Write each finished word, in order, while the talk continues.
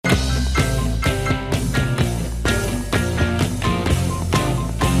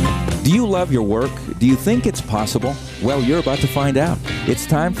you love your work? Do you think it's possible? Well, you're about to find out. It's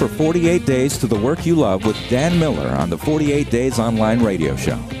time for 48 Days to the Work You Love with Dan Miller on the 48 Days Online Radio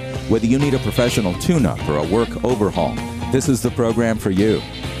Show. Whether you need a professional tune-up or a work overhaul, this is the program for you.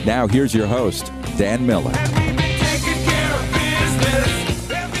 Now, here's your host, Dan Miller.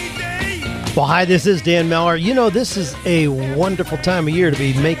 Well, hi, this is Dan Miller. You know, this is a wonderful time of year to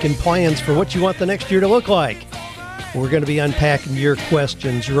be making plans for what you want the next year to look like. We're going to be unpacking your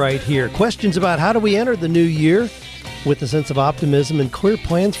questions right here. Questions about how do we enter the new year with a sense of optimism and clear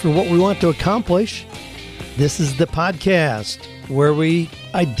plans for what we want to accomplish. This is the podcast where we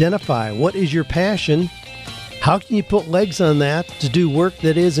identify what is your passion, how can you put legs on that to do work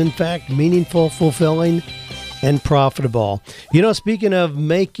that is, in fact, meaningful, fulfilling, and profitable. You know, speaking of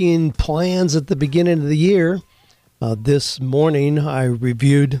making plans at the beginning of the year, this morning I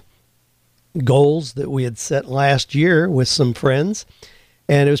reviewed goals that we had set last year with some friends,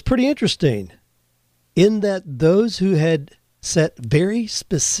 and it was pretty interesting in that those who had set very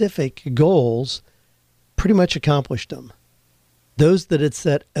specific goals pretty much accomplished them. Those that had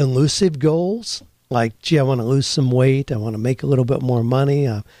set elusive goals, like, gee, I want to lose some weight, I want to make a little bit more money,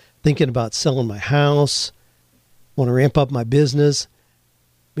 I'm thinking about selling my house, want to ramp up my business.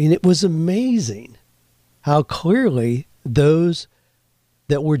 I mean, it was amazing how clearly those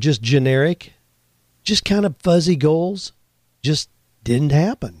that were just generic, just kind of fuzzy goals, just didn't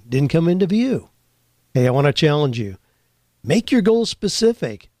happen, didn't come into view. Hey, I want to challenge you. Make your goals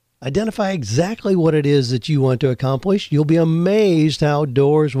specific. Identify exactly what it is that you want to accomplish. You'll be amazed how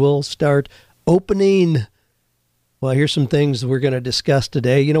doors will start opening. Well, here's some things we're going to discuss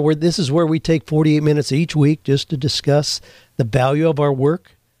today. You know, this is where we take 48 minutes each week just to discuss the value of our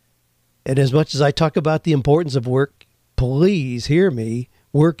work. And as much as I talk about the importance of work, please hear me.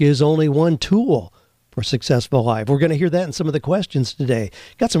 Work is only one tool for a successful life. We're going to hear that in some of the questions today.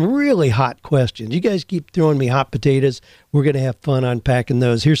 Got some really hot questions. You guys keep throwing me hot potatoes. We're going to have fun unpacking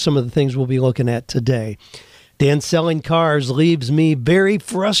those. Here's some of the things we'll be looking at today. Dan, selling cars leaves me very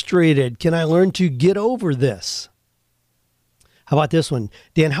frustrated. Can I learn to get over this? How about this one?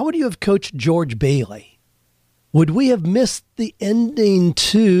 Dan, how would you have coached George Bailey? Would we have missed the ending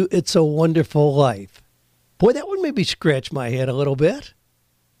to It's a Wonderful Life? Boy, that would maybe scratch my head a little bit.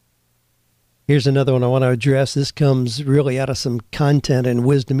 Here's another one I want to address. This comes really out of some content and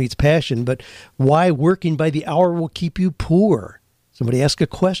wisdom meets passion, but why working by the hour will keep you poor? Somebody asked a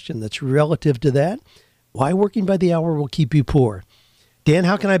question that's relative to that. Why working by the hour will keep you poor? Dan,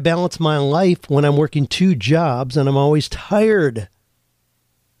 how can I balance my life when I'm working 2 jobs and I'm always tired?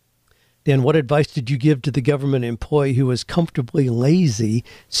 Dan, what advice did you give to the government employee who was comfortably lazy,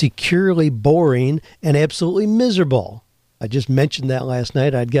 securely boring, and absolutely miserable? I just mentioned that last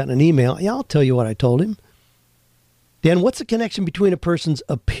night. I'd gotten an email. Yeah, I'll tell you what I told him. Dan, what's the connection between a person's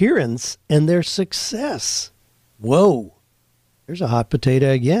appearance and their success? Whoa, there's a hot potato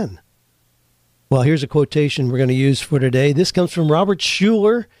again. Well, here's a quotation we're going to use for today. This comes from Robert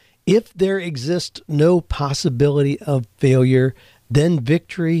Schuller. If there exists no possibility of failure, then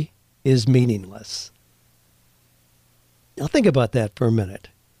victory is meaningless. Now think about that for a minute.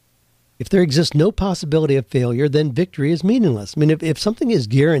 If there exists no possibility of failure, then victory is meaningless. I mean, if something is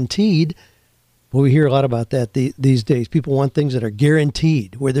guaranteed, well, we hear a lot about that these days. People want things that are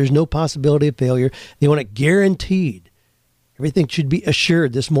guaranteed, where there's no possibility of failure. They want it guaranteed. Everything should be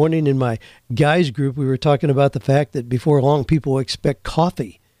assured. This morning in my guys group, we were talking about the fact that before long, people expect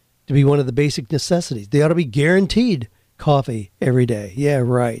coffee to be one of the basic necessities. They ought to be guaranteed coffee every day. Yeah,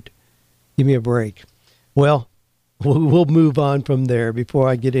 right. Give me a break. Well, we'll move on from there before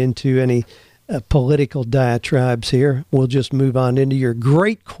I get into any political diatribes here. We'll just move on into your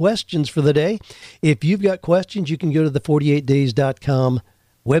great questions for the day. If you've got questions, you can go to the 48days.com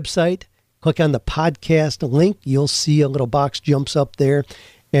website. Click on the podcast link. You'll see a little box jumps up there,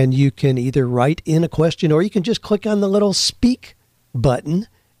 and you can either write in a question or you can just click on the little speak button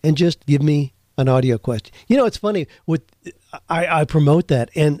and just give me an audio question. You know, it's funny. I promote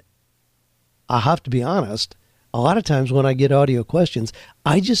that, and I have to be honest, a lot of times when I get audio questions,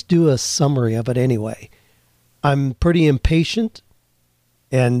 I just do a summary of it anyway. I'm pretty impatient,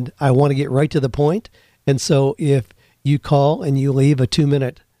 and I want to get right to the point. And so if you call and you leave a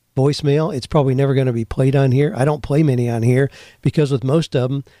 2-minute voicemail, it's probably never going to be played on here. I don't play many on here because with most of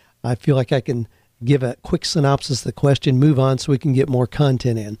them, I feel like I can give a quick synopsis of the question, move on so we can get more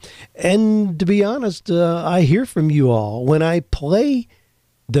content in. And to be honest, I hear from you all. When I play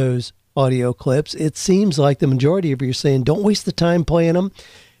those audio clips, it seems like the majority of you are saying, don't waste the time playing them.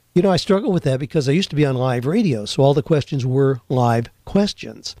 You know, I struggle with that because I used to be on live radio, so all the questions were live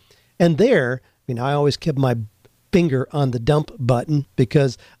questions. And there, I mean, I always kept my finger on the dump button,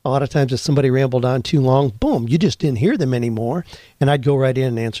 because a lot of times if somebody rambled on too long, boom, you just didn't hear them anymore, and I'd go right in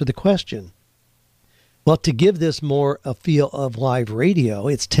and answer the question. Well, to give this more a feel of live radio,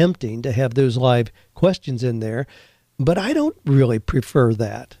 it's tempting to have those live questions in there, but I don't really prefer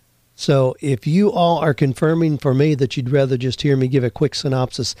that. So if you all are confirming for me that you'd rather just hear me give a quick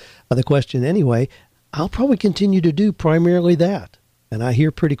synopsis of the question anyway, I'll probably continue to do primarily that. And I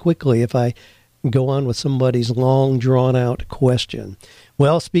hear pretty quickly if I go on with somebody's long, drawn-out question.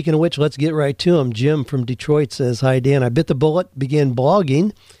 Well, speaking of which, let's get right to them. Jim from Detroit says, "Hi, Dan. I bit the bullet, began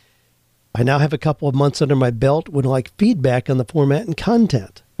blogging. I now have a couple of months under my belt, would like feedback on the format and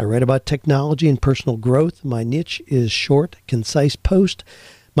content. I write about technology and personal growth. My niche is short, concise post.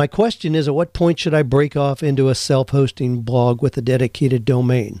 My question is, at what point should I break off into a self-hosting blog with a dedicated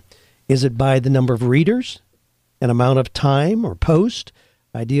domain? Is it by the number of readers, an amount of time, or post?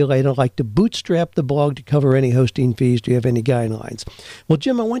 Ideally, I don't like to bootstrap the blog to cover any hosting fees. Do you have any guidelines?" Well,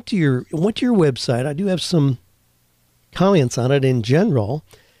 Jim, I went to your website. I do have some comments on it in general.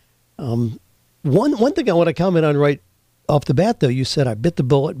 One thing I want to comment on right off the bat, though, you said, "I bit the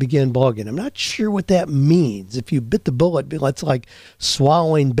bullet, began blogging." I'm not sure what that means. If you bit the bullet, that's like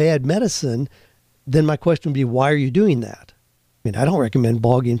swallowing bad medicine, then my question would be, why are you doing that? I mean, I don't recommend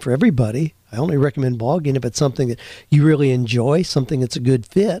blogging for everybody. I only recommend blogging if it's something that you really enjoy, something that's a good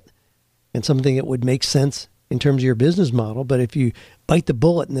fit, and something that would make sense in terms of your business model. But if you bite the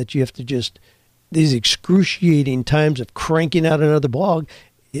bullet and that you have to just, these excruciating times of cranking out another blog,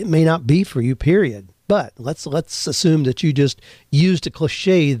 it may not be for you, period. But let's assume that you just used a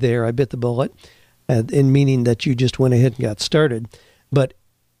cliche there, "I bit the bullet," in meaning that you just went ahead and got started. But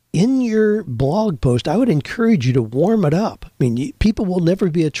in your blog post, I would encourage you to warm it up. I mean, people will never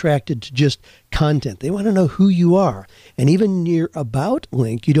be attracted to just content. They want to know who you are. And even in your About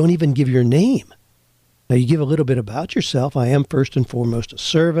link, you don't even give your name. Now, you give a little bit about yourself. "I am first and foremost a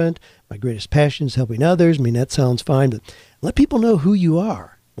servant. My greatest passion is helping others." I mean, that sounds fine, but let people know who you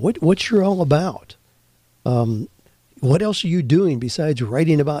are, what you're all about. What else are you doing besides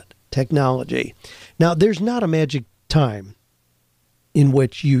writing about technology? Now, there's not a magic time in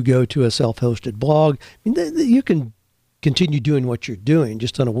which you go to a self-hosted blog. I mean, you can continue doing what you're doing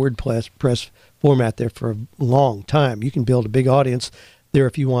just on a WordPress format there for a long time. You can build a big audience there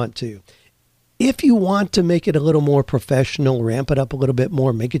if you want to. If you want to make it a little more professional, ramp it up a little bit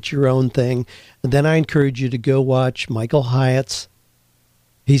more, make it your own thing, then I encourage you to go watch Michael Hyatt's.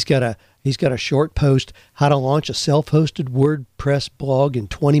 He's got a short post, "How to Launch a Self-Hosted WordPress Blog in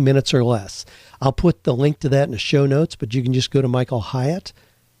 20 Minutes or Less." I'll put the link to that in the show notes, but you can just go to Michael Hyatt,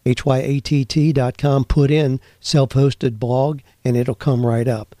 HYATT.com, put in self-hosted blog, and it'll come right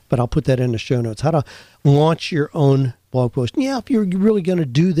up. But I'll put that in the show notes. How to launch your own blog post. Yeah, if you're really going to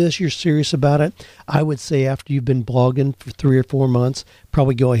do this, you're serious about it, I would say after you've been blogging for 3 or 4 months,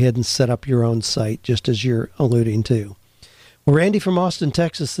 probably go ahead and set up your own site, just as you're alluding to. Well, Randy from Austin,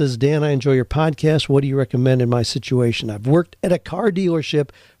 Texas says, "Dan, I enjoy your podcast. What do you recommend in my situation? I've worked at a car dealership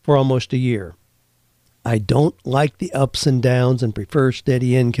for almost a year. I don't like the ups and downs and prefer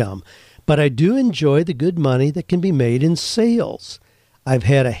steady income, but I do enjoy the good money that can be made in sales. I've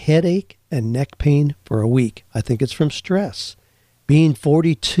had a headache and neck pain for a week. I think it's from stress. Being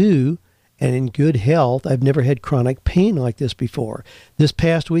 42 and in good health, I've never had chronic pain like this before. This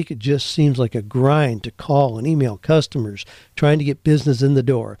past week, it just seems like a grind to call and email customers, trying to get business in the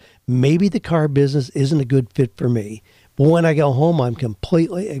door. Maybe the car business isn't a good fit for me. But when I go home, I'm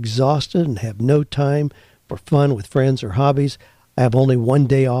completely exhausted and have no time for fun with friends or hobbies. I have only one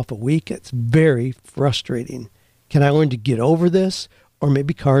day off a week. It's very frustrating. Can I learn to get over this? Or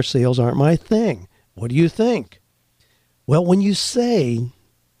maybe car sales aren't my thing. What do you think?" Well,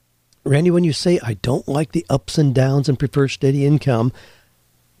 Randy, when you say, "I don't like the ups and downs and prefer steady income,"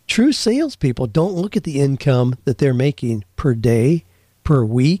 true salespeople don't look at the income that they're making per day, per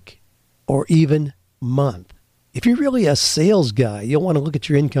week, or even month. If you're really a sales guy, you'll want to look at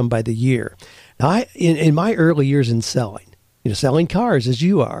your income by the year. Now, in my early years in selling cars as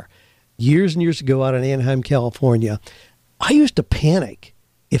you are, years and years ago out in Anaheim, California, I used to panic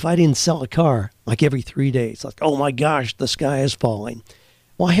if I didn't sell a car like every 3 days. Like, oh my gosh, the sky is falling.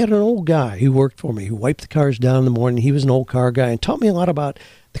 Well, I had an old guy who worked for me who wiped the cars down in the morning. He was an old car guy and taught me a lot about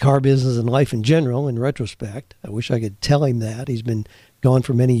the car business and life in general, in retrospect. I wish I could tell him that. He's been gone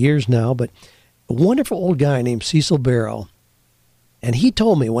for many years now, but a wonderful old guy named Cecil Barrow. And he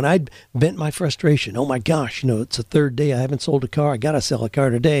told me when I'd vent my frustration, oh my gosh, it's the 3rd day I haven't sold a car. I got to sell a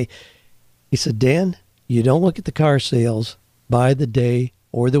car today. He said, "Dan, you don't look at the car sales by the day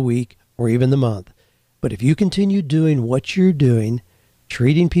or the week or even the month. But if you continue doing what you're doing,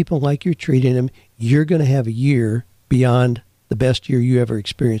 treating people like you're treating them, you're going to have a year beyond the best year you ever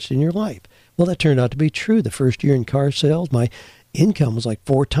experienced in your life. Well, that turned out to be true. The first year in car sales, my income was like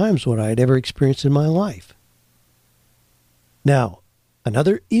 4 times what I had ever experienced in my life. Now,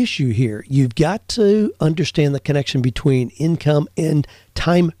 another issue here, you've got to understand the connection between income and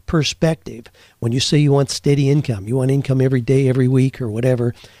time perspective. When you say you want steady income, you want income every day, every week, or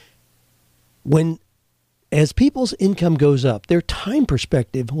whatever, as people's income goes up, their time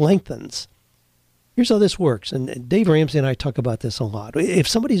perspective lengthens. Here's how this works, and Dave Ramsey and I talk about this a lot. If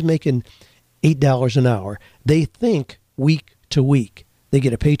somebody's making $8 an hour, they think week to week. They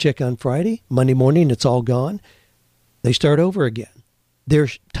get a paycheck on Friday, Monday morning, it's all gone. They start over again. Their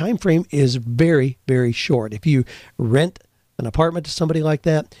time frame is very, very short. If you rent an apartment to somebody like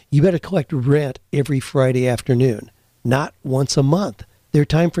that, you better collect rent every Friday afternoon, not once a month. Their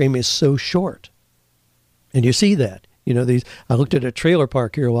time frame is so short. And you see that. I looked at a trailer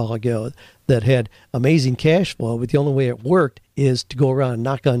park here a while ago that had amazing cash flow, but the only way it worked is to go around and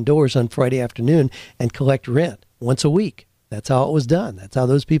knock on doors on Friday afternoon and collect rent once a week. That's how it was done. That's how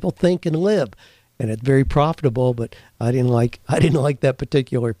those people think and live. And it's very profitable, but I didn't like that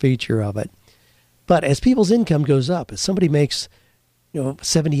particular feature of it. But as people's income goes up, as somebody makes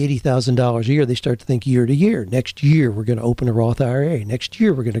 $70,000, $80,000 a year, they start to think year to year. Next year, we're going to open a Roth IRA. Next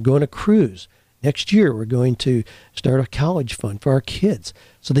year, we're going to go on a cruise. Next year, we're going to start a college fund for our kids.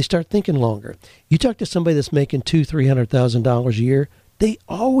 So they start thinking longer. You talk to somebody that's making $200,000, $300,000 a year, they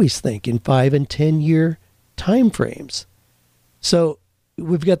always think in 5 and 10-year time frames. So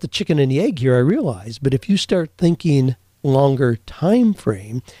we've got the chicken and the egg here, I realize. But if you start thinking longer time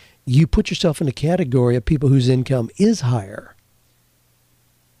frame, you put yourself in a category of people whose income is higher.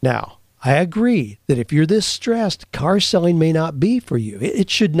 Now, I agree that if you're this stressed, car selling may not be for you. It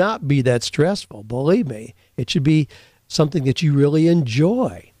should not be that stressful, believe me. It should be something that you really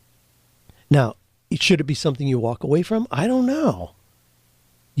enjoy. Now, should it be something you walk away from? I don't know.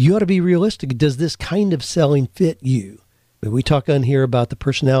 You ought to be realistic. Does this kind of selling fit you? We talk on here about the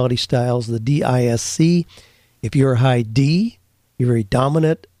personality styles, the DISC. If you're a high D, you're very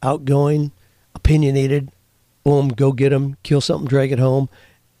dominant, outgoing, opinionated, boom, go get them, kill something, drag it home,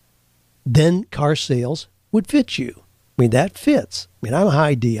 then car sales would fit you. I mean, that fits. I mean, I'm a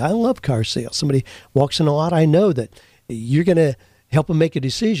high D. I love car sales. Somebody walks in a lot, I know that you're going to help them make a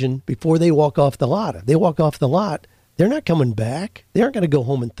decision before they walk off the lot. If they walk off the lot, they're not coming back. They aren't going to go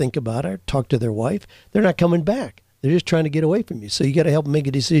home and think about it or talk to their wife. They're not coming back. They're just trying to get away from you. So you got to help them make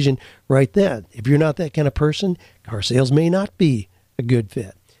a decision right then. If you're not that kind of person, car sales may not be a good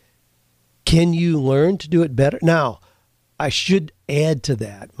fit. Can you learn to do it better? Now, I should add to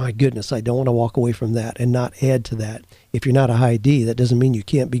that. My goodness, I don't want to walk away from that and not add to that. If you're not a high D, that doesn't mean you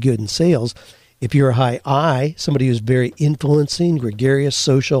can't be good in sales. If you're a high I, somebody who's very influencing, gregarious,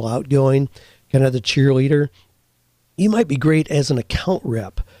 social, outgoing, kind of the cheerleader, you might be great as an account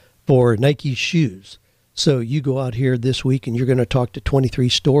rep for Nike shoes. So you go out here this week and you're going to talk to 23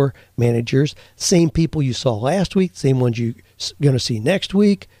 store managers, same people you saw last week, same ones you're going to see next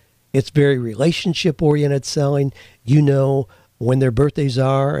week. It's very relationship-oriented selling. You know when their birthdays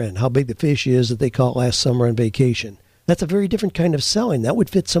are and how big the fish is that they caught last summer on vacation. That's a very different kind of selling. That would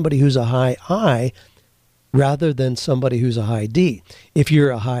fit somebody who's a high I rather than somebody who's a high D. If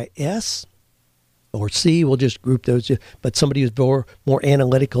you're a high S or C, we'll just group those, but somebody who's more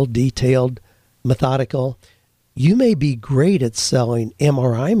analytical, detailed, methodical, you may be great at selling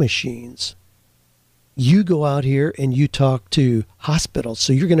MRI machines. You go out here and you talk to hospitals.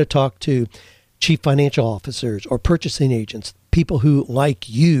 So you're going to talk to chief financial officers or purchasing agents, people who, like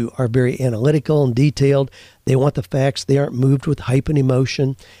you, are very analytical and detailed. They want the facts. They aren't moved with hype and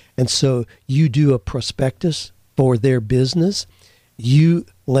emotion. And so you do a prospectus for their business. You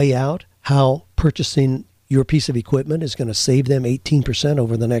lay out how purchasing your piece of equipment is going to save them 18%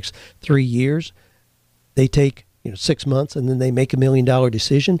 over the next 3 years. They take 6 months and then they make $1 million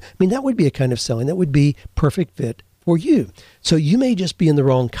decision. I mean, that would be a kind of selling that would be perfect fit for you. So you may just be in the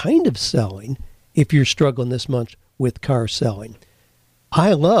wrong kind of selling if you're struggling this much with car selling.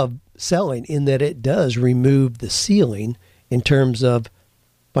 I love selling in that it does remove the ceiling in terms of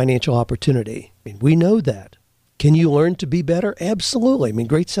financial opportunity. I mean, we know that. Can you learn to be better? Absolutely. I mean,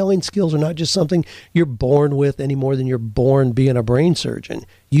 great selling skills are not just something you're born with any more than you're born being a brain surgeon.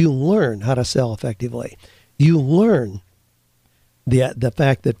 You learn how to sell effectively. You learn the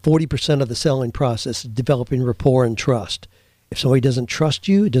fact that 40% of the selling process is developing rapport and trust. If somebody doesn't trust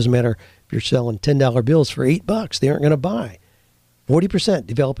you, it doesn't matter if you're selling $10 bills for $8, they aren't going to buy. 40%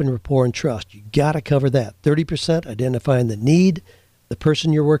 developing rapport and trust. You got to cover that. 30% identifying the need, the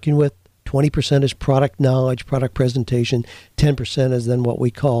person you're working with. 20% is product knowledge, product presentation. 10% is then what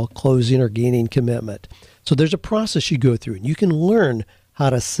we call closing or gaining commitment. So there's a process you go through, and you can learn how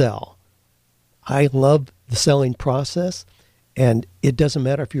to sell. I love the selling process, and it doesn't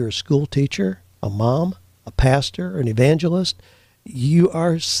matter if you're a school teacher, a mom, a pastor, an evangelist. You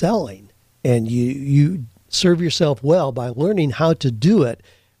are selling, and you serve yourself well by learning how to do it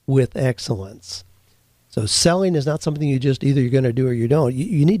with excellence. So selling is not something you just either you're going to do or you don't.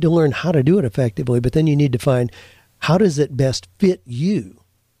 You need to learn how to do it effectively, but then you need to find how does it best fit you?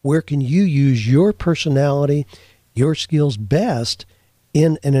 Where can you use your personality, your skills best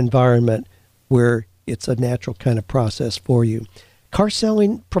in an environment where it's a natural kind of process for you? Car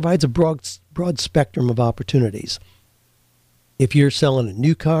selling provides a broad spectrum of opportunities. If you're selling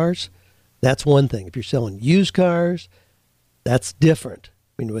new cars, that's one thing. If you're selling used cars, that's different.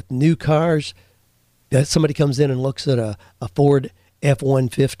 I mean, with new cars, somebody comes in and looks at a Ford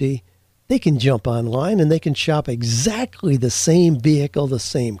F-150, they can jump online and they can shop exactly the same vehicle, the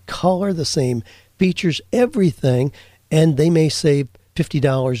same color, the same features, everything, and they may save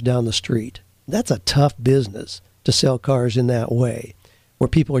 $50 down the street. That's a tough business to sell cars in that way, where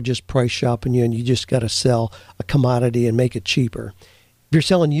people are just price shopping you and you just got to sell a commodity and make it cheaper. If you're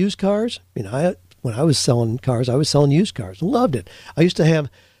selling used cars, when I was selling cars, I was selling used cars. Loved it. I used to have,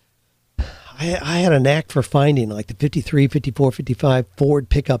 I had a knack for finding like the 53, 54, 55 Ford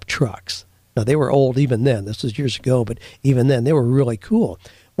pickup trucks. Now, they were old even then. This was years ago, but even then, they were really cool.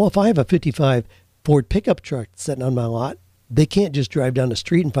 Well, if I have a 55 Ford pickup truck sitting on my lot, they can't just drive down the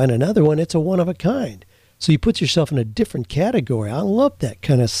street and find another one. It's a one-of-a-kind. So you put yourself in a different category. I love that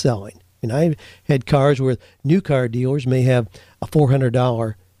kind of selling. And I had cars where new car dealers may have a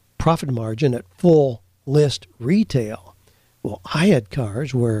 $400 profit margin at full list retail. Well, I had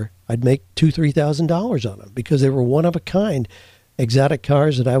cars where I'd make $2,000, $3,000 on them because they were one-of-a-kind exotic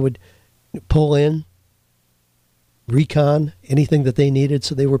cars that I would pull in, recon, anything that they needed,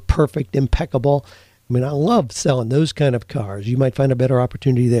 so they were perfect, impeccable. I mean, I love selling those kind of cars. You might find a better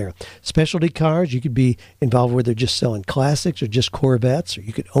opportunity there. Specialty cars, you could be involved where they're just selling classics or just Corvettes, or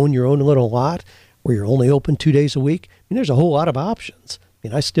you could own your own little lot where you're only open 2 days a week. I mean, there's a whole lot of options. I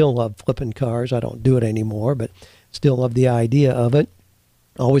mean, I still love flipping cars. I don't do it anymore, but still love the idea of it.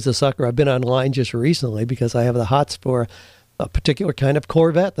 Always a sucker. I've been online just recently because I have the hots for a particular kind of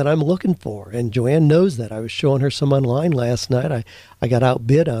Corvette that I'm looking for. And Joanne knows that. I was showing her some online last night. I got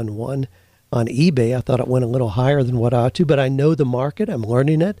outbid on one on eBay. I thought it went a little higher than what I ought to, but I know the market. I'm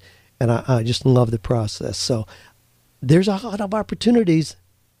learning it, and I just love the process. So there's a lot of opportunities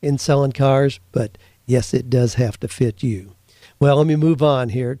in selling cars, but yes, it does have to fit you. Well, let me move on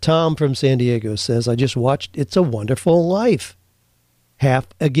here. Tom from San Diego says, I just watched It's a Wonderful Life.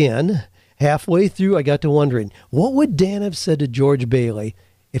 Halfway through, I got to wondering, what would Dan have said to George Bailey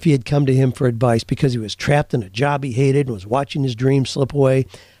if he had come to him for advice because he was trapped in a job he hated and was watching his dreams slip away?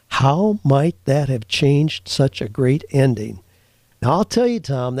 How might that have changed such a great ending? Now, I'll tell you,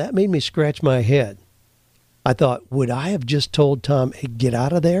 Tom, that made me scratch my head. I thought, would I have just told Tom, hey, get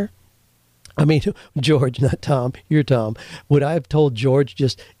out of there? I mean, George, not Tom, you're Tom. Would I have told George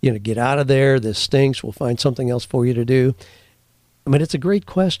just, get out of there, this stinks, we'll find something else for you to do? I mean, it's a great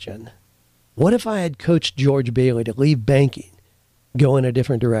question. What if I had coached George Bailey to leave banking, go in a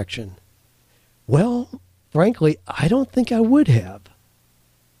different direction? Well, frankly, I don't think I would have.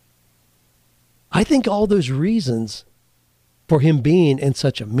 I think all those reasons for him being in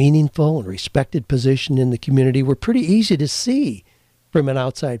such a meaningful and respected position in the community were pretty easy to see from an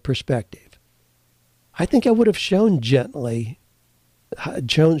outside perspective. I think I would have shown George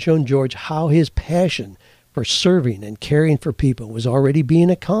how his passion for serving and caring for people was already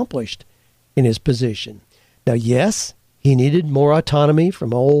being accomplished in his position. Now, yes, he needed more autonomy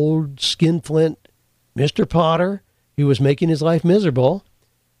from old skinflint Mr. Potter, who was making his life miserable.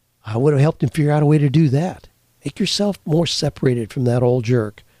 I would have helped him figure out a way to do that. Make yourself more separated from that old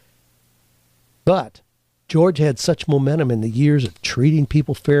jerk. But George had such momentum in the years of treating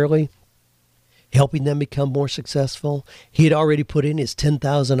people fairly, helping them become more successful. He had already put in his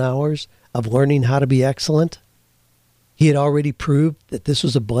 10,000 hours of learning how to be excellent. He had already proved that this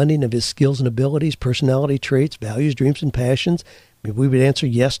was a blending of his skills and abilities, personality traits, values, dreams, and passions. I mean, we would answer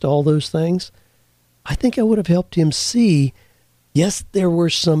yes to all those things. I think I would have helped him see, yes, there were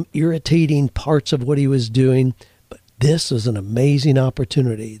some irritating parts of what he was doing, but this was an amazing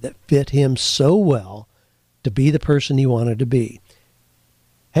opportunity that fit him so well to be the person he wanted to be.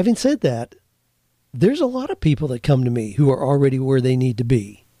 Having said that, there's a lot of people that come to me who are already where they need to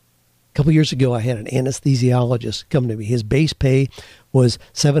be. A couple years ago, I had an anesthesiologist come to me. His base pay was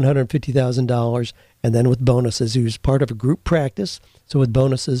 $750,000, and then with bonuses, he was part of a group practice. So with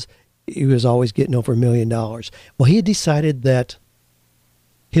bonuses, he was always getting over $1 million. Well, he had decided that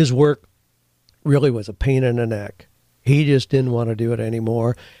his work really was a pain in the neck. He just didn't want to do it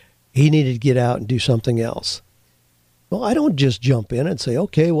anymore. He needed to get out and do something else. Well, I don't just jump in and say,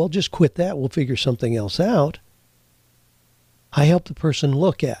 okay, well, just quit that. We'll figure something else out. I help the person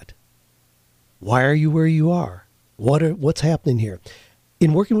look at, why are you where you are? What's happening here?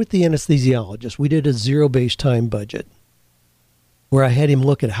 In working with the anesthesiologist, we did a zero-based time budget where I had him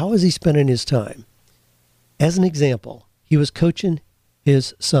look at how is he spending his time. As an example, he was coaching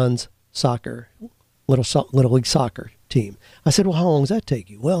his son's little league soccer team. I said, well, how long does that take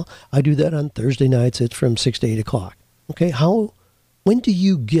you? Well, I do that on Thursday nights. It's from 6 to 8 o'clock. Okay, when do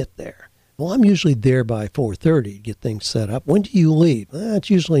you get there? Well, I'm usually there by 4:30 to get things set up. When do you leave? It's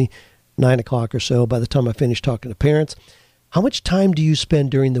usually 9 o'clock or so by the time I finish talking to parents. How much time do you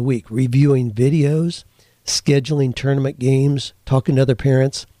spend during the week reviewing videos, scheduling tournament games, talking to other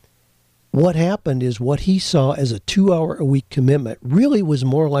parents? What happened is what he saw as a 2-hour-a-week commitment really was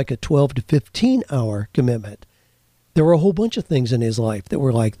more like a 12 to 15-hour commitment. There were a whole bunch of things in his life that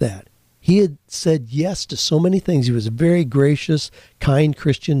were like that. He had said yes to so many things. He was a very gracious, kind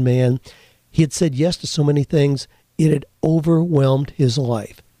Christian man. He had said yes to so many things. It had overwhelmed his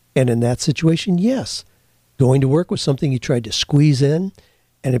life. And in that situation, yes, going to work was something he tried to squeeze in,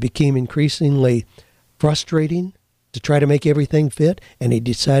 and it became increasingly frustrating to try to make everything fit, and he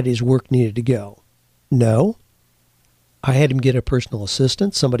decided his work needed to go. No. I had him get a personal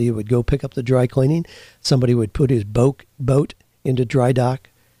assistant, somebody who would go pick up the dry cleaning, somebody who would put his boat into dry dock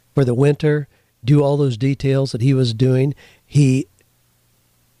for the winter, do all those details that he was doing. He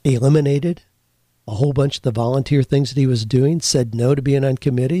eliminated a whole bunch of the volunteer things that he was doing, said no to being on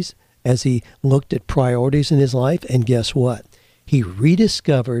committees as he looked at priorities in his life, and guess what? He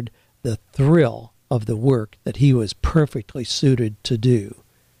rediscovered the thrill of the work that he was perfectly suited to do.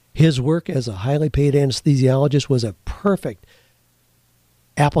 His work as a highly paid anesthesiologist was a perfect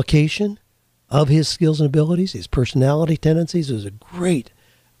application of his skills and abilities, his personality tendencies. It was a great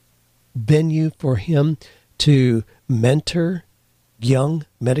venue for him to mentor young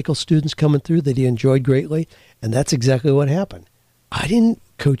medical students coming through that he enjoyed greatly, and that's exactly what happened. I didn't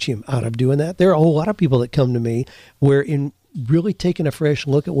coach him out of doing that. There are a whole lot of people that come to me where in really taking a fresh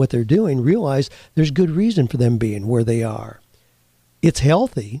look at what they're doing, realize there's good reason for them being where they are. It's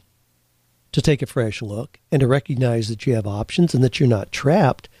healthy to take a fresh look and to recognize that you have options and that you're not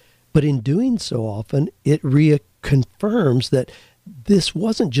trapped, but in doing so often, it reconfirms that this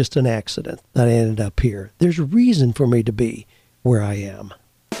wasn't just an accident that I ended up here. There's a reason for me to be where I am.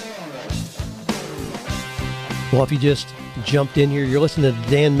 Well, if you just jumped in here, you're listening to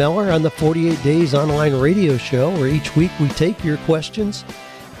Dan Miller on the 48 Days Online Radio Show, where each week we take your questions,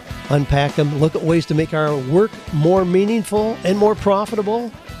 unpack them, look at ways to make our work more meaningful and more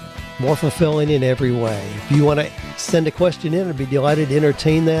profitable, more fulfilling in every way. If you want to send a question in, I'd be delighted to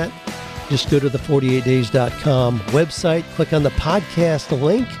entertain that. Just go to the 48days.com website, click on the podcast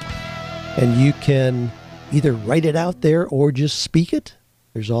link, and you can either write it out there or just speak it.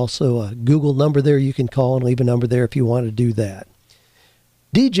 There's also a Google number there you can call and leave a number there if you want to do that.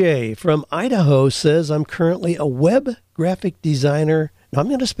 DJ from Idaho says, I'm currently a web graphic designer. Now, I'm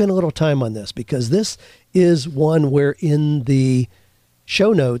going to spend a little time on this because this is one where in the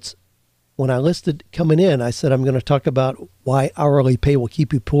show notes, when I listed coming in, I said I'm going to talk about why hourly pay will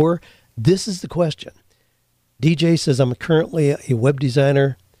keep you poor. This is the question. DJ says, I'm currently a web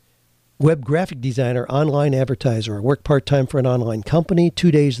graphic designer, online advertiser. I work part-time for an online company.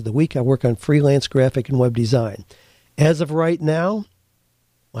 2 days of the week, I work on freelance graphic and web design. As of right now,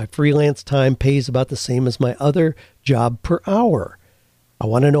 my freelance time pays about the same as my other job per hour. I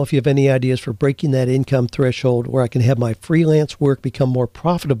want to know if you have any ideas for breaking that income threshold where I can have my freelance work become more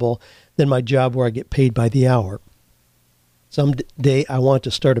profitable than my job where I get paid by the hour. Someday I want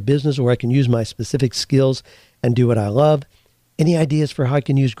to start a business where I can use my specific skills and do what I love. Any ideas for how I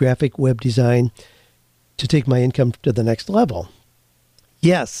can use graphic web design to take my income to the next level?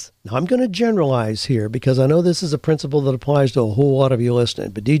 Yes. Now I'm going to generalize here because I know this is a principle that applies to a whole lot of you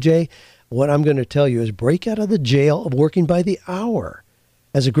listening. But DJ, what I'm going to tell you is break out of the jail of working by the hour.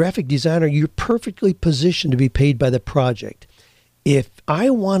 As a graphic designer, you're perfectly positioned to be paid by the project. If I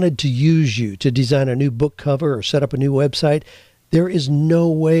wanted to use you to design a new book cover or set up a new website, there is no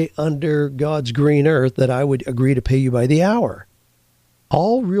way under God's green earth that I would agree to pay you by the hour.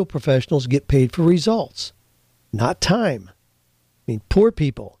 All real professionals get paid for results, not time. I mean, poor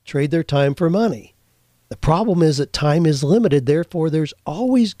people trade their time for money. The problem is that time is limited. Therefore, there's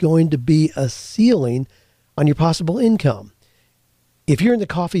always going to be a ceiling on your possible income. If you're in the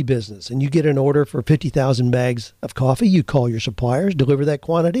coffee business and you get an order for 50,000 bags of coffee, you call your suppliers, deliver that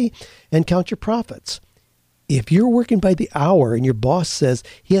quantity, and count your profits. If you're working by the hour and your boss says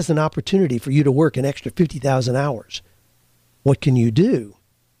he has an opportunity for you to work an extra 50,000 hours, what can you do?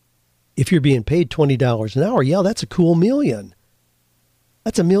 If you're being paid $20 an hour, yeah, that's a cool million.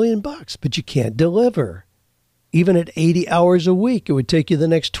 That's $1 million, but you can't deliver. Even at 80 hours a week, it would take you the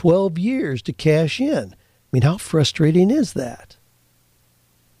next 12 years to cash in. I mean, how frustrating is that?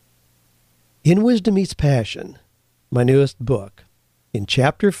 In Wisdom Meets Passion, my newest book, in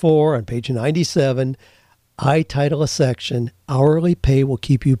Chapter 4 on page 97, I title a section, Hourly Pay Will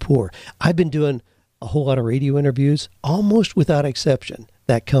Keep You Poor. I've been doing a whole lot of radio interviews, almost without exception,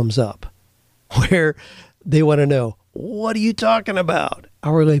 that comes up, where they want to know, what are you talking about?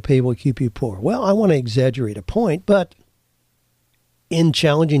 Hourly pay will keep you poor. Well, I want to exaggerate a point, but in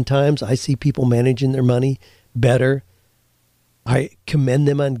challenging times, I see people managing their money better. I commend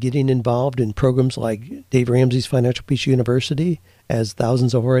them on getting involved in programs like Dave Ramsey's Financial Peace University, as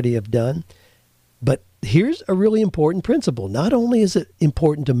thousands already have done. But here's a really important principle. Not only is it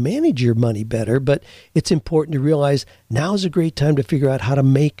important to manage your money better, but it's important to realize now is a great time to figure out how to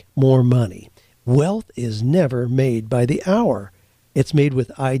make more money. Wealth is never made by the hour. It's made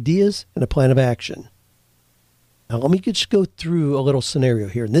with ideas and a plan of action. Now, let me just go through a little scenario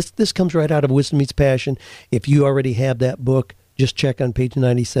here. And this comes right out of Wisdom Meets Passion. If you already have that book, just check on page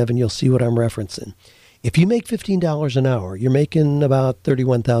 97. You'll see what I'm referencing. If you make $15 an hour, you're making about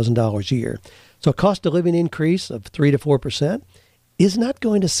 $31,000 a year. So a cost of living increase of 3 to 4% is not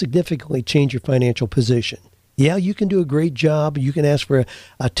going to significantly change your financial position. Yeah, you can do a great job. You can ask for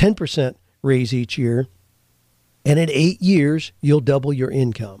a 10% raise each year. And in 8 years, you'll double your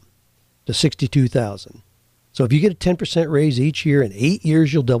income to $62,000. So if you get a 10% raise each year, in 8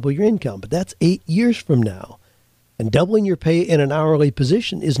 years, you'll double your income. But that's 8 years from now. And doubling your pay in an hourly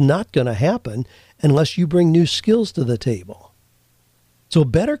position is not going to happen unless you bring new skills to the table. So a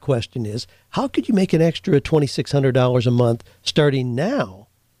better question is, how could you make an extra $2,600 a month starting now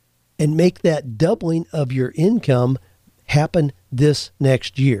and make that doubling of your income happen this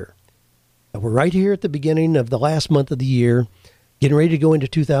next year? Now, we're right here at the beginning of the last month of the year, getting ready to go into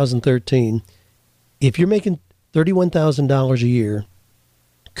 2013. If you're making $31,000 a year,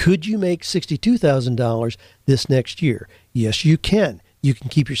 could you make $62,000 this next year? Yes, you can. You can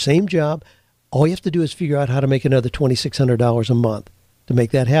keep your same job. All you have to do is figure out how to make another $2,600 a month to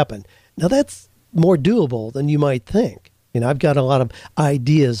make that happen. Now, that's more doable than you might think. And I've got a lot of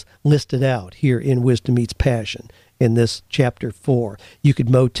ideas listed out here in Wisdom Meets Passion in this chapter 4. You could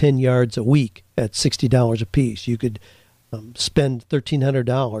mow 10 yards a week at $60 a piece. You could spend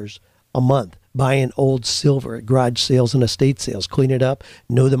 $1,300 a month buying old silver at garage sales and estate sales, clean it up,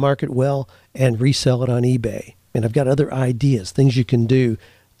 know the market well, and resell it on eBay. And I've got other ideas, things you can do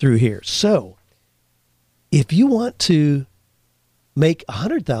through here. So if you want to make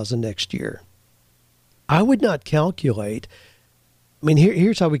 $100,000 next year, I would not calculate. I mean,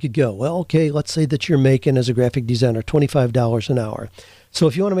 here's how we could go. Well, okay, let's say that you're making, as a graphic designer, $25 an hour. So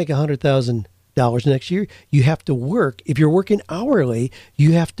if you want to make $100,000 next year, you have to work. If you're working hourly,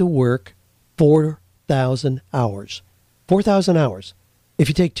 you have to work 4,000 hours. 4,000 hours. If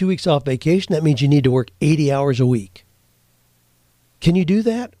you take 2 weeks off vacation, that means you need to work 80 hours a week. Can you do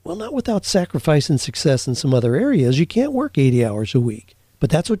that? Well, not without sacrificing success in some other areas. You can't work 80 hours a week. But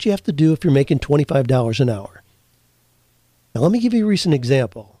that's what you have to do if you're making $25 an hour. Now, let me give you a recent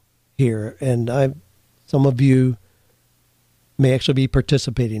example here. And some of you may actually be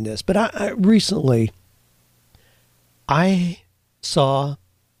participating in this. But I recently saw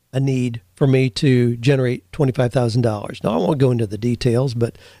a need for me to generate $25,000. Now, I won't go into the details,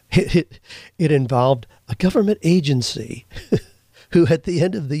 but it involved a government agency who at the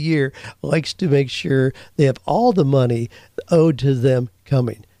end of the year likes to make sure they have all the money owed to them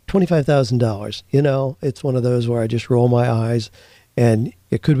coming. $25,000. You know, it's one of those where I just roll my eyes and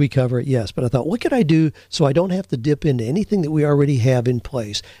could we cover it? Yes. But I thought, what could I do so I don't have to dip into anything that we already have in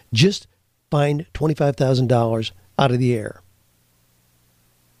place? Just find $25,000 out of the air.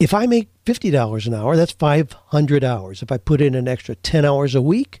 If I make $50 an hour, that's 500 hours. If I put in an extra 10 hours a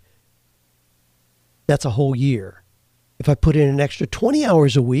week, that's a whole year. If I put in an extra 20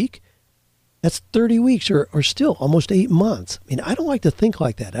 hours a week, that's 30 weeks or still almost 8 months. I mean, I don't like to think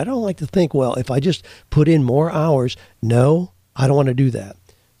like that. I don't like to think, well, if I just put in more hours, no, I don't want to do that.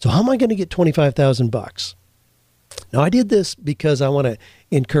 So how am I going to get $25,000? Now, I did this because I want to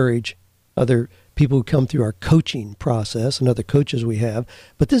encourage other people who come through our coaching process and other coaches we have.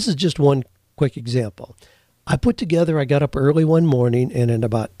 But this is just one quick example. I got up early one morning and in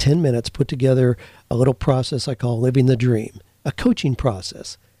about 10 minutes put together a little process I call living the dream. a coaching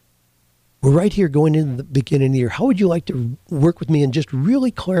process. We're right here going into the beginning of the year. How would you like to work with me and just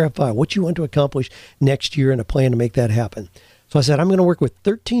really clarify what you want to accomplish next year and a plan to make that happen? So I said, I'm going to work with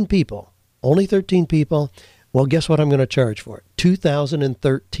 13 people, only 13 people. Well, guess what I'm going to charge for it?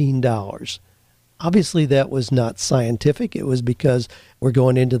 $2,013. Obviously, that was not scientific. It was because we're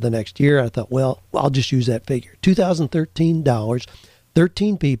going into the next year. I thought, well, I'll just use that figure. $2,013,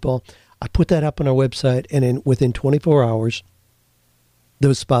 13 people. I put that up on our website, and within 24 hours,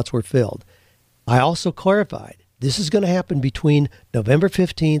 those spots were filled. I also clarified, this is going to happen between November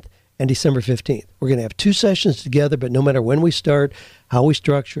 15th and December 15th. We're going to have 2 sessions together, but no matter when we start, how we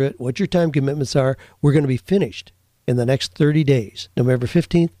structure it, what your time commitments are, we're going to be finished in the next 30 days, November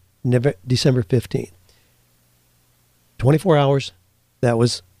 15th, December 15th. 24 hours, that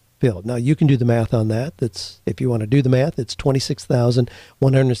was filled. Now, you can do the math on that. If you want to do the math, it's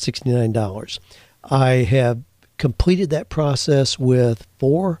 $26,169. I have completed that process with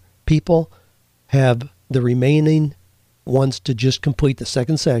 4 people, have the remaining ones to just complete the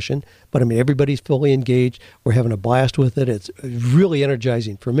second session. But I mean, everybody's fully engaged. We're having a blast with it. It's really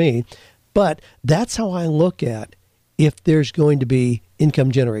energizing for me. But that's how I look at if there's going to be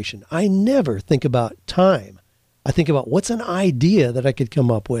income generation. I never think about time. I think about what's an idea that I could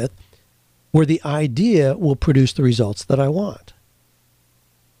come up with where the idea will produce the results that I want.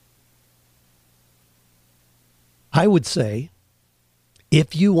 I would say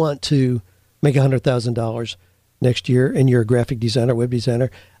if you want to make $100,000 next year and you're a graphic designer, web designer,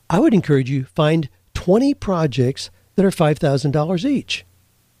 I would encourage you find 20 projects that are $5,000 each.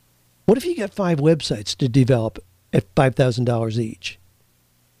 What if you got 5 websites to develop at $5,000 each?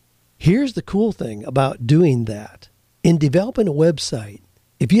 Here's the cool thing about doing that. In developing a website,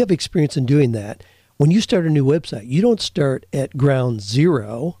 if you have experience in doing that, when you start a new website, you don't start at ground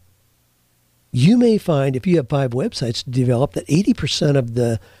zero. You may find if you have 5 websites to develop that 80% of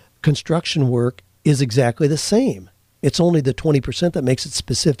the construction work is exactly the same. It's only the 20% that makes it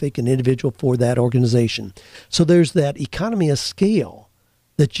specific and individual for that organization. So there's that economy of scale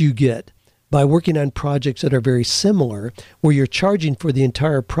that you get by working on projects that are very similar, where you're charging for the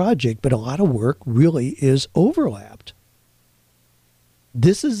entire project, but a lot of work really is overlapped.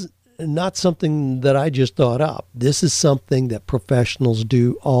 This is not something that I just thought up. This is something that professionals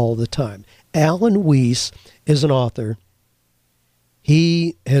do all the time. Alan Weiss is an author.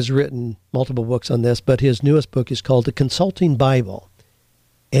 He has written multiple books on this, but his newest book is called The Consulting Bible.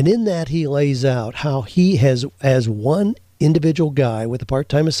 And in that, he lays out how he has, as one individual guy with a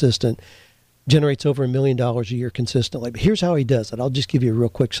part-time assistant, generates over $1 million a year consistently. But here's how he does it. I'll just give you a real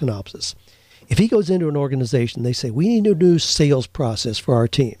quick synopsis. If he goes into an organization, they say, we need a new sales process for our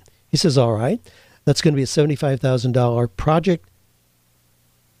team. He says, all right, that's going to be a $75,000 project.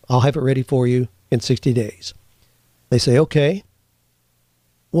 I'll have it ready for you in 60 days. They say, okay.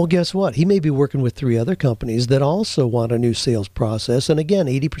 Well, guess what? He may be working with 3 other companies that also want a new sales process. And again,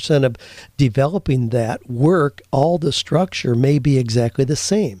 80% of developing that work, all the structure may be exactly the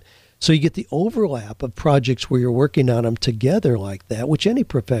same. So you get the overlap of projects where you're working on them together like that, which any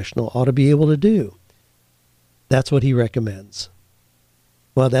professional ought to be able to do. That's what he recommends.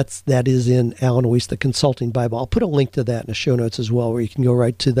 Well, that is in Alan Weiss, The Consulting Bible. I'll put a link to that in the show notes as well, where you can go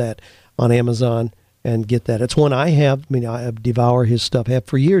right to that on Amazon and get that. It's one I have. I mean, I devour his stuff. I have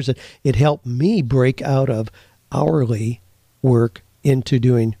for years. It helped me break out of hourly work into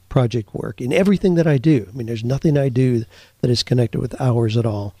doing project work in everything that I do. I mean, there's nothing I do that is connected with hours at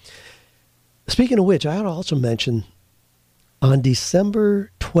all. Speaking of which, I ought to also mention on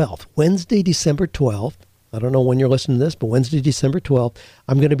December 12th, Wednesday, December 12th, I don't know when you're listening to this, but Wednesday, December 12th,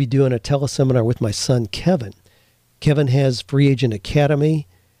 I'm going to be doing a teleseminar with my son, Kevin. Kevin has Free Agent Academy.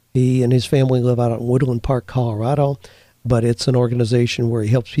 He and his family live out in Woodland Park, Colorado, but it's an organization where he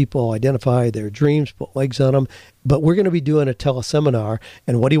helps people identify their dreams, put legs on them. But we're going to be doing a teleseminar,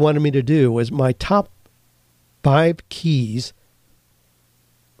 and what he wanted me to do was my top 5 keys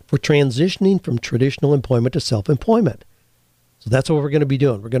for transitioning from traditional employment to self-employment. So that's what we're going to be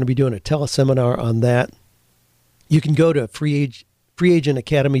doing. We're going to be doing a teleseminar on that. You can go to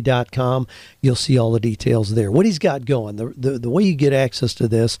freeagentacademy.com. You'll see all the details there. What he's got going, the way you get access to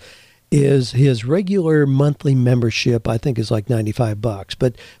this is his regular monthly membership, I think, is like $95.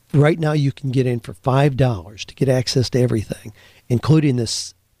 But right now you can get in for $5 to get access to everything, including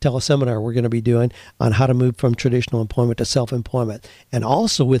this teleseminar we're going to be doing on how to move from traditional employment to self-employment. And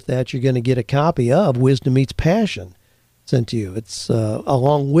also with that, you're going to get a copy of Wisdom Meets Passion sent to you. It's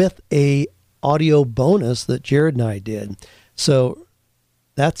along with a audio bonus that Jared and I did. So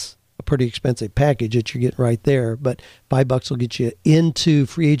that's a pretty expensive package that you're getting right there. But $5 will get you into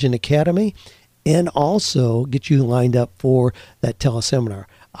Free Agent Academy. and also get you lined up for that teleseminar.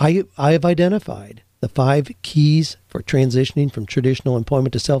 I have identified the 5 keys for transitioning from traditional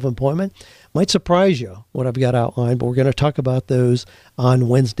employment to self-employment. Might surprise you what I've got outlined, but we're going to talk about those on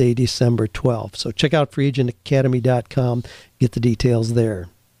Wednesday, December 12th. So check out freeagentacademy.com, get the details there.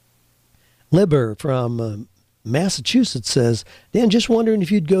 Liber from Massachusetts says, Dan, just wondering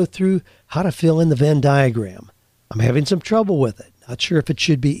if you'd go through how to fill in the Venn diagram. I'm having some trouble with it. Not sure if it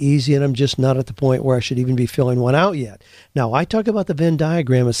should be easy, and I'm just not at the point where I should even be filling one out yet. Now, I talk about the Venn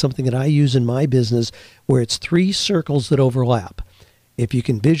diagram as something that I use in my business where it's 3 circles that overlap. If you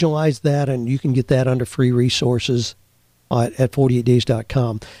can visualize that, and you can get that under free resources at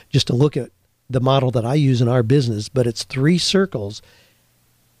 48days.com, just to look at the model that I use in our business, but it's 3 circles.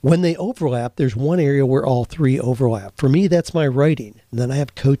 When they overlap, there's one area where all 3 overlap. For me, that's my writing. And then I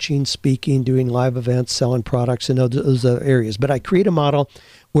have coaching, speaking, doing live events, selling products in those other areas. But I create a model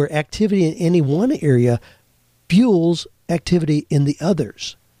where activity in any one area fuels activity in the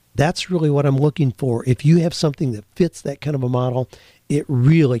others. That's really what I'm looking for. If you have something that fits that kind of a model, it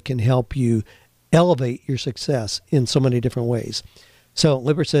really can help you elevate your success in so many different ways. So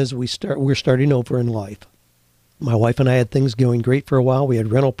Liber says we're starting over in life. My wife and I had things going great for a while. We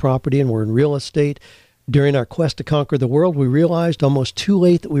had rental property and we're in real estate. During our quest to conquer the world, we realized almost too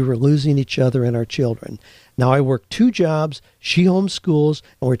late that we were losing each other and our children. Now I work 2 jobs, she homeschools,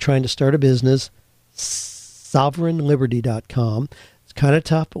 and we're trying to start a business, sovereignliberty.com. It's kind of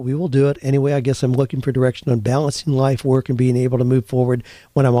tough, but we will do it. Anyway, I guess I'm looking for direction on balancing life, work, and being able to move forward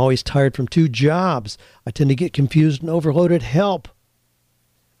when I'm always tired from 2 jobs. I tend to get confused and overloaded. Help.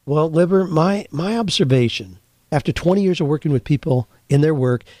 Well, Liber, my observation after 20 years of working with people in their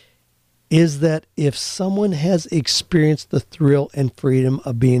work is that if someone has experienced the thrill and freedom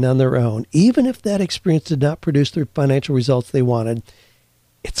of being on their own, even if that experience did not produce the financial results they wanted,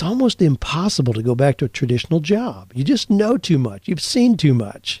 it's almost impossible to go back to a traditional job. You just know too much. You've seen too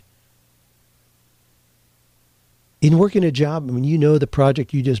much. In working a job, when you know the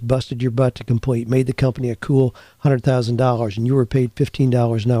project you just busted your butt to complete made the company a cool $100,000 and you were paid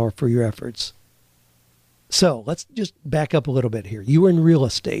 $15 an hour for your efforts. So let's just back up a little bit here. You were in real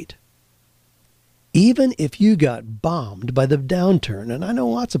estate. Even if you got bombed by the downturn, and I know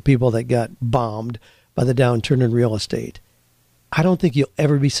lots of people that got bombed by the downturn in real estate, I don't think you'll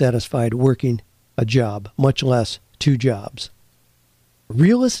ever be satisfied working a job, much less 2 jobs.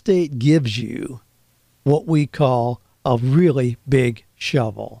 Real estate gives you what we call a really big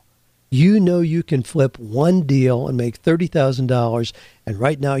shovel. You know you can flip one deal and make $30,000, and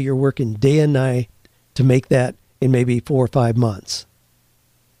right now you're working day and night to make that in maybe 4 or 5 months.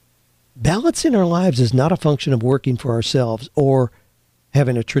 Balancing our lives is not a function of working for ourselves or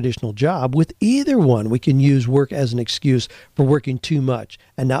having a traditional job. With either one, we can use work as an excuse for working too much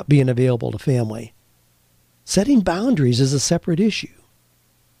and not being available to family. Setting boundaries is a separate issue.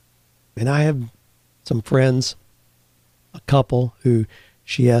 And I have some friends, a couple, who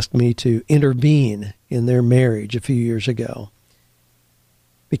she asked me to intervene in their marriage a few years ago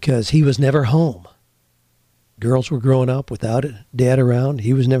because he was never home. Girls were growing up without dad around.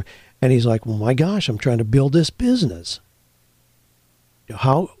 He was never, and he's like, well, my gosh, I'm trying to build this business.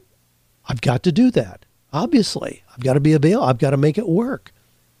 How? I've got to do that. Obviously, I've got to be available. I've got to make it work.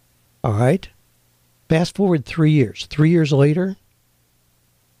 All right. Fast forward 3 years. 3 years later,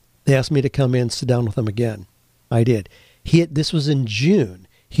 they asked me to come in and sit down with them again. I did. This was in June.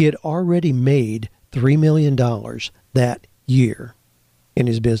 He had already made $3 million that year in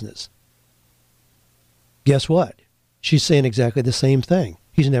his business. Guess what? She's saying exactly the same thing.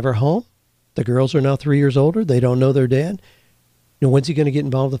 He's never home. The girls are now 3 years older. They don't know their dad. When's he going to get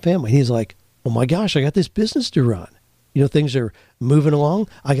involved with the family? And he's like, oh my gosh, I got this business to run. Things are moving along.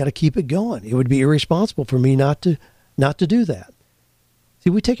 I got to keep it going. It would be irresponsible for me not to do that.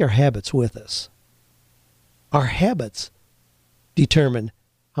 See, we take our habits with us. Our habits determine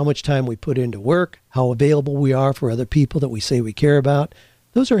how much time we put into work, how available we are for other people that we say we care about.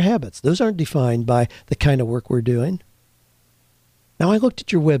 Those are habits. Those aren't defined by the kind of work we're doing. Now, I looked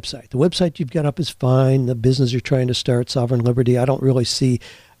at your website. The website you've got up is fine. The business you're trying to start, Sovereign Liberty, I don't really see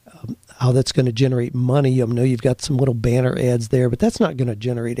how that's going to generate money. I know you've got some little banner ads there, but that's not going to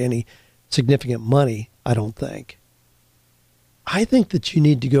generate any significant money, I don't think. I think that you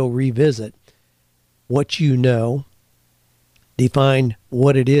need to go revisit what you know, define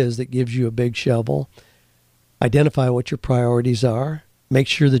what it is that gives you a big shovel, identify what your priorities are, make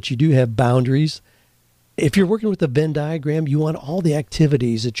sure that you do have boundaries. If you're working with a Venn diagram, you want all the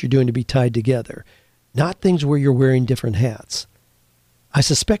activities that you're doing to be tied together, not things where you're wearing different hats. I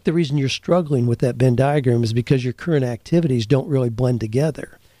suspect the reason you're struggling with that Venn diagram is because your current activities don't really blend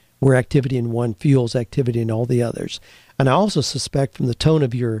together. where activity in one fuels activity in all the others. And I also suspect from the tone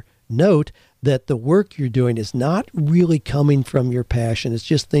of your note that the work you're doing is not really coming from your passion. It's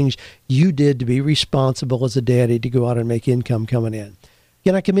just things you did to be responsible as a daddy to go out and make income coming in.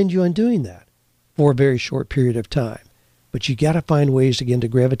 Again, I commend you on doing that for a very short period of time. But you got to find ways, again, to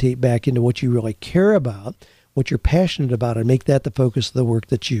gravitate back into what you really care about, what you're passionate about, and make that the focus of the work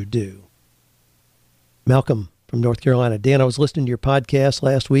that you do. Malcolm from North Carolina. Dan, I was listening to your podcast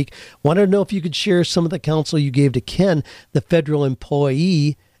last week. Wanted to know if you could share some of the counsel you gave to Ken, the federal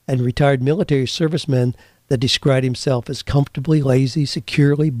employee and retired military serviceman that described himself as comfortably lazy,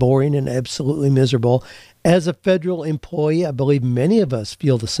 securely boring, and absolutely miserable. As a federal employee, I believe many of us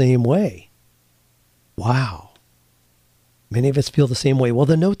feel the same way. Wow. Many of us feel the same way. Well,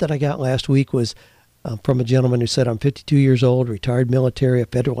 the note that I got last week was from a gentleman who said, I'm 52 years old, retired military, a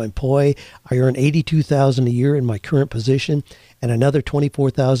federal employee. I earn $82,000 a year in my current position and another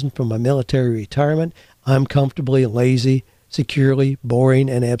 $24,000 from my military retirement. I'm comfortably lazy, securely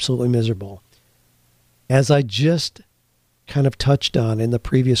boring, and absolutely miserable. As I just kind of touched on in the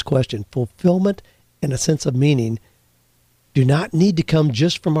previous question, fulfillment and a sense of meaning do not need to come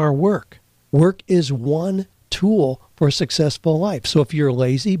just from our work. Work is one tool for a successful life. So if you're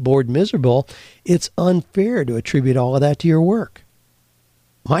lazy, bored, miserable, it's unfair to attribute all of that to your work.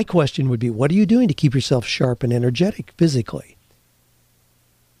 My question would be, what are you doing to keep yourself sharp and energetic physically?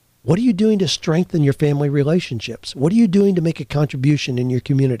 What are you doing to strengthen your family relationships? What are you doing to make a contribution in your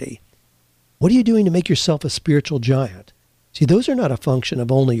community? What are you doing to make yourself a spiritual giant? See, those are not a function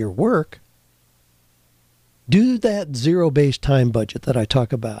of only your work. Do that zero-based time budget that I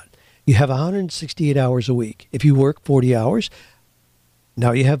talk about. You have 168 hours a week. If you work 40 hours,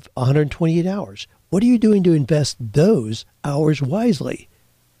 now you have 128 hours. What are you doing to invest those hours wisely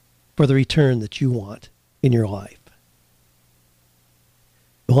for the return that you want in your life?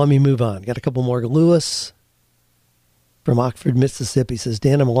 Well, let me move on. Got a couple more. Lewis from Oxford, Mississippi says,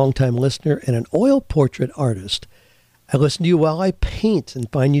 Dan, I'm a longtime listener and an oil portrait artist. I listen to you while I paint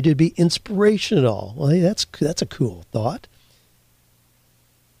and find you to be inspirational. Well, hey, that's a cool thought.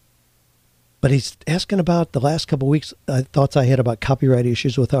 But he's asking about the last couple of weeks, thoughts I had about copyright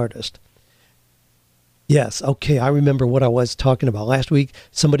issues with artists. Yes, okay, I remember what I was talking about. Last week,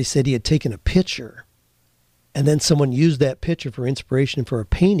 somebody said he had taken a picture, and then someone used that picture for inspiration for a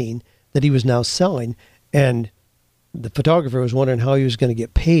painting that he was now selling, and the photographer was wondering how he was going to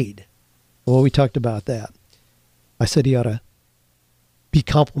get paid. Well, we talked about that. I said he ought to be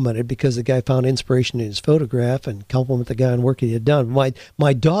complimented because the guy found inspiration in his photograph and compliment the guy on work he had done.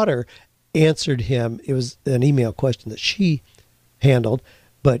 My daughter answered him. It was an email question that she handled,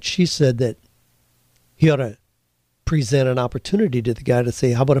 but she said that he ought to present an opportunity to the guy to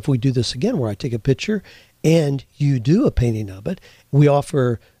say, how about if we do this again, where I take a picture and you do a painting of it? We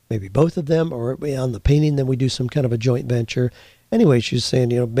offer maybe both of them, or on the painting, then we do some kind of a joint venture. Anyway, she's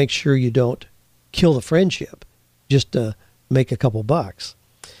saying, make sure you don't kill the friendship just to make a couple bucks.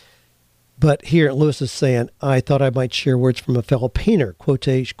 But here, Lewis is saying, I thought I might share words from a fellow painter,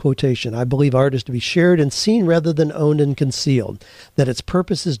 quotation. I believe art is to be shared and seen rather than owned and concealed, that its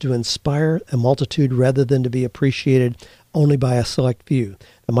purpose is to inspire a multitude rather than to be appreciated only by a select few.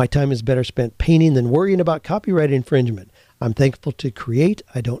 And my time is better spent painting than worrying about copyright infringement. I'm thankful to create.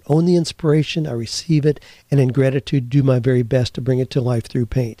 I don't own the inspiration. I receive it, and in gratitude do my very best to bring it to life through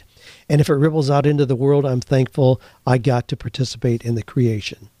paint. And if it ripples out into the world, I'm thankful I got to participate in the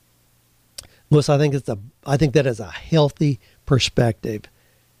creation. Lewis, I think that is a healthy perspective.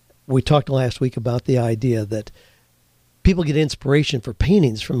 We talked last week about the idea that people get inspiration for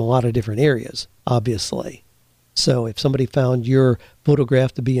paintings from a lot of different areas, obviously. So if somebody found your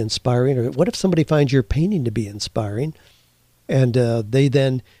photograph to be inspiring, or what if somebody finds your painting to be inspiring, and they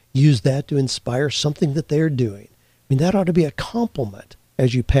then use that to inspire something that they're doing? I mean, that ought to be a compliment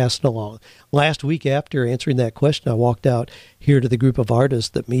as you pass it along. Last week, after answering that question, I walked out here to the group of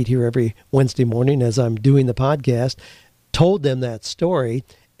artists that meet here every Wednesday morning as I'm doing the podcast, told them that story,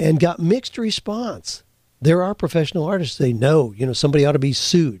 and got mixed response. There are professional artists who say, no, somebody ought to be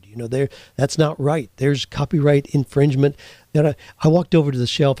sued. That's not right. There's copyright infringement. I walked over to the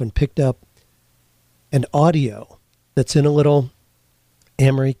shelf and picked up an audio that's in a little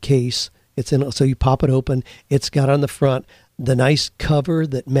emery case. So you pop it open. It's got on the front the nice cover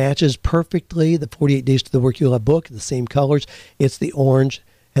that matches perfectly the 48 Days to the Work You Love book, the same colors. It's the orange,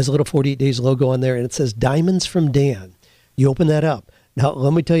 has a little 48 Days logo on there, and it says Diamonds from Dan. You open that up. Now,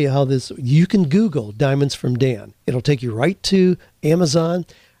 let me tell you how you can Google Diamonds from Dan. It'll take you right to Amazon.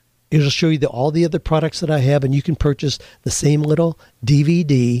 It'll show you all the other products that I have, and you can purchase the same little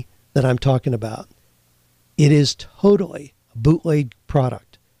DVD that I'm talking about. It is totally a bootleg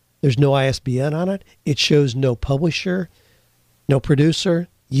product. There's no ISBN on it. It shows no publisher, no producer.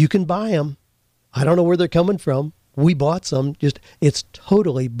 You can buy them. I don't know where they're coming from. We bought some. It's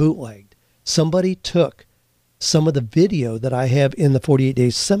totally bootlegged. Somebody took some of the video that I have in the 48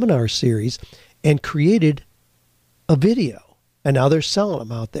 Days Seminar series and created a video. And now they're selling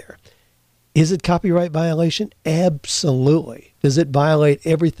them out there. Is it copyright violation? Absolutely. Does it violate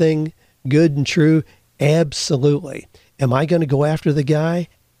everything good and true? Absolutely. Am I going to go after the guy?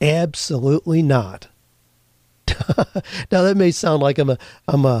 Absolutely not. Now that may sound like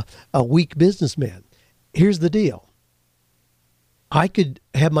I'm a weak businessman. Here's the deal. I could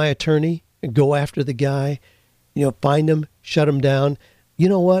have my attorney go after the guy, find him, shut him down. You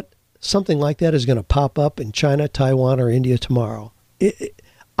know what? Something like that is going to pop up in China, Taiwan, or India tomorrow.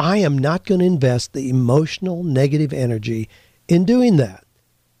 I am not going to invest the emotional negative energy in doing that.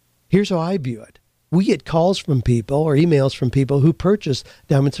 Here's how I view it. We get calls from people or emails from people who purchase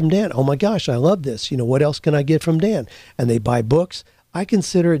Diamonds from Dan. Oh my gosh, I love this. What else can I get from Dan? And they buy books. I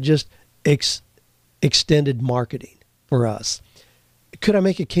consider it just extended marketing for us. Could I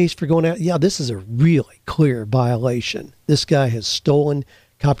make a case for going out? Yeah, this is a really clear violation. This guy has stolen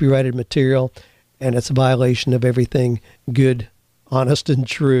copyrighted material, and it's a violation of everything good, honest, and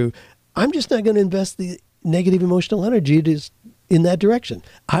true. I'm just not going to invest the negative emotional energy in that direction.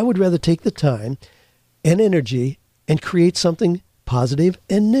 I would rather take the time and energy and create something positive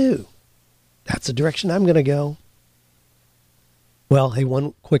and new. That's the direction I'm going to go. Well, hey,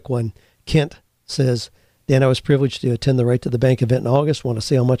 one quick one. Kent says, Dan, I was privileged to attend the Right to the Bank event in August. Want to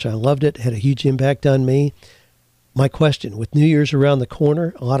say how much I loved it. Had a huge impact on me. My question, with New Year's around the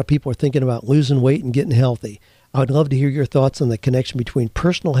corner, a lot of people are thinking about losing weight and getting healthy. I would love to hear your thoughts on the connection between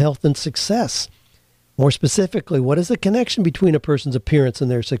personal health and success. More specifically, what is the connection between a person's appearance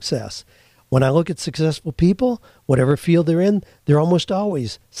and their success? When I look at successful people, whatever field they're in, they're almost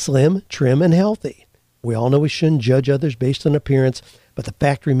always slim, trim, and healthy. We all know we shouldn't judge others based on appearance, but the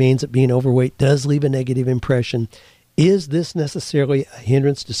fact remains that being overweight does leave a negative impression. Is this necessarily a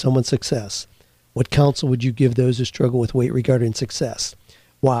hindrance to someone's success? What counsel would you give those who struggle with weight regarding success?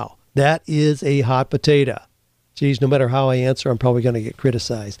 Wow, that is a hot potato. Geez, no matter how I answer, I'm probably going to get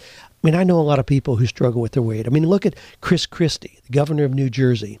criticized. I know a lot of people who struggle with their weight. Look at Chris Christie, the governor of New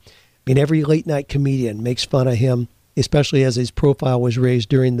Jersey. Every late night comedian makes fun of him, especially as his profile was raised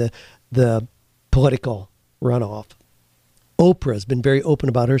during the political runoff. Oprah has been very open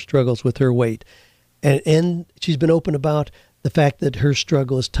about her struggles with her weight. And she's been open about the fact that her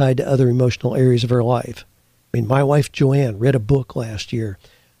struggle is tied to other emotional areas of her life. My wife, Joanne, read a book last year.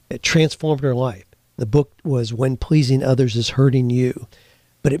 It transformed her life. The book was When Pleasing Others is Hurting You.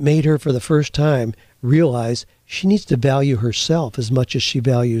 But it made her, for the first time, realize she needs to value herself as much as she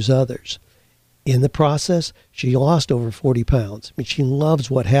values others. In the process, she lost over 40 pounds. She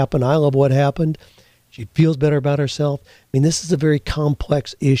loves what happened. I love what happened. She feels better about herself. This is a very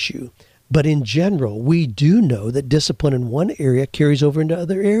complex issue. But in general, we do know that discipline in one area carries over into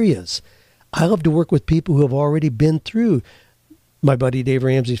other areas. I love to work with people who have already been through my buddy Dave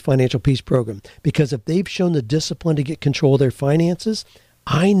Ramsey's Financial Peace Program, because if they've shown the discipline to get control of their finances,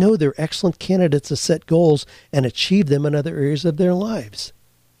 I know they're excellent candidates to set goals and achieve them in other areas of their lives.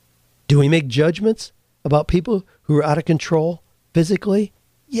 Do we make judgments about people who are out of control physically?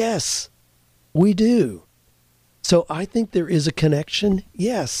 Yes, we do. So I think there is a connection.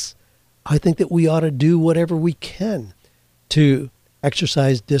 Yes. I think that we ought to do whatever we can to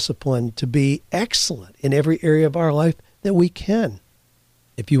exercise discipline, to be excellent in every area of our life that we can.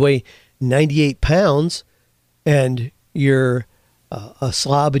 If you weigh 98 pounds and you're a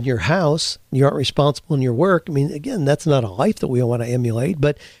slob in your house, you aren't responsible in your work, again, that's not a life that we want to emulate,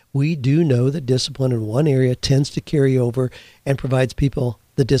 but we do know that discipline in one area tends to carry over and provides people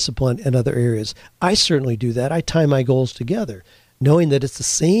the discipline in other areas. I certainly do that. I tie my goals together, knowing that it's the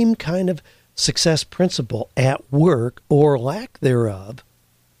same kind of success principle at work or lack thereof.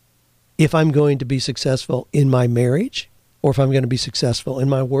 If I'm going to be successful in my marriage or if I'm going to be successful in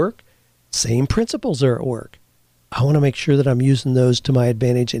my work, same principles are at work. I want to make sure that I'm using those to my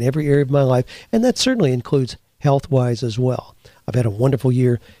advantage in every area of my life, and that certainly includes health-wise as well. I've had a wonderful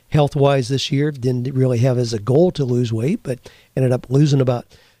year health-wise this year. Didn't really have as a goal to lose weight, but ended up losing about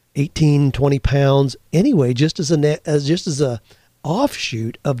 18, 20 pounds anyway, just as a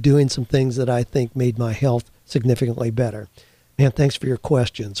offshoot of doing some things that I think made my health significantly better. Man, thanks for your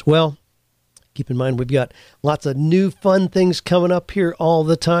questions. Well, Keep in mind, we've got lots of new fun things coming up here all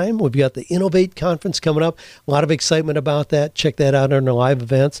the time. We've got the Innovate Conference coming up. A lot of excitement about that. Check that out on our live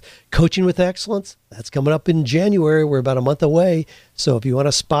events. Coaching with Excellence, that's coming up in January. We're about a month away. So if you want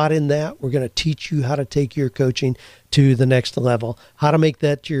a spot in that, we're going to teach you how to take your coaching to the next level, how to make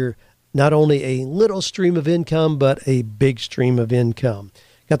that your not only a little stream of income, but a big stream of income.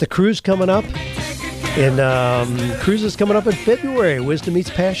 Got the cruise coming up. And cruise is coming up in February. Wisdom Meets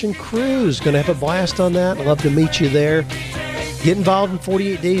Passion Cruise. Going to have a blast on that. I'd love to meet you there. Get involved in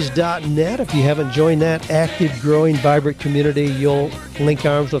 48days.net. If you haven't joined that active, growing, vibrant community, you'll link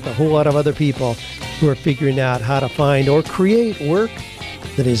arms with a whole lot of other people who are figuring out how to find or create work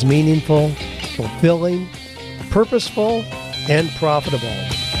that is meaningful, fulfilling, purposeful, and profitable.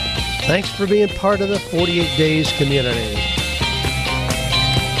 Thanks for being part of the 48 Days community.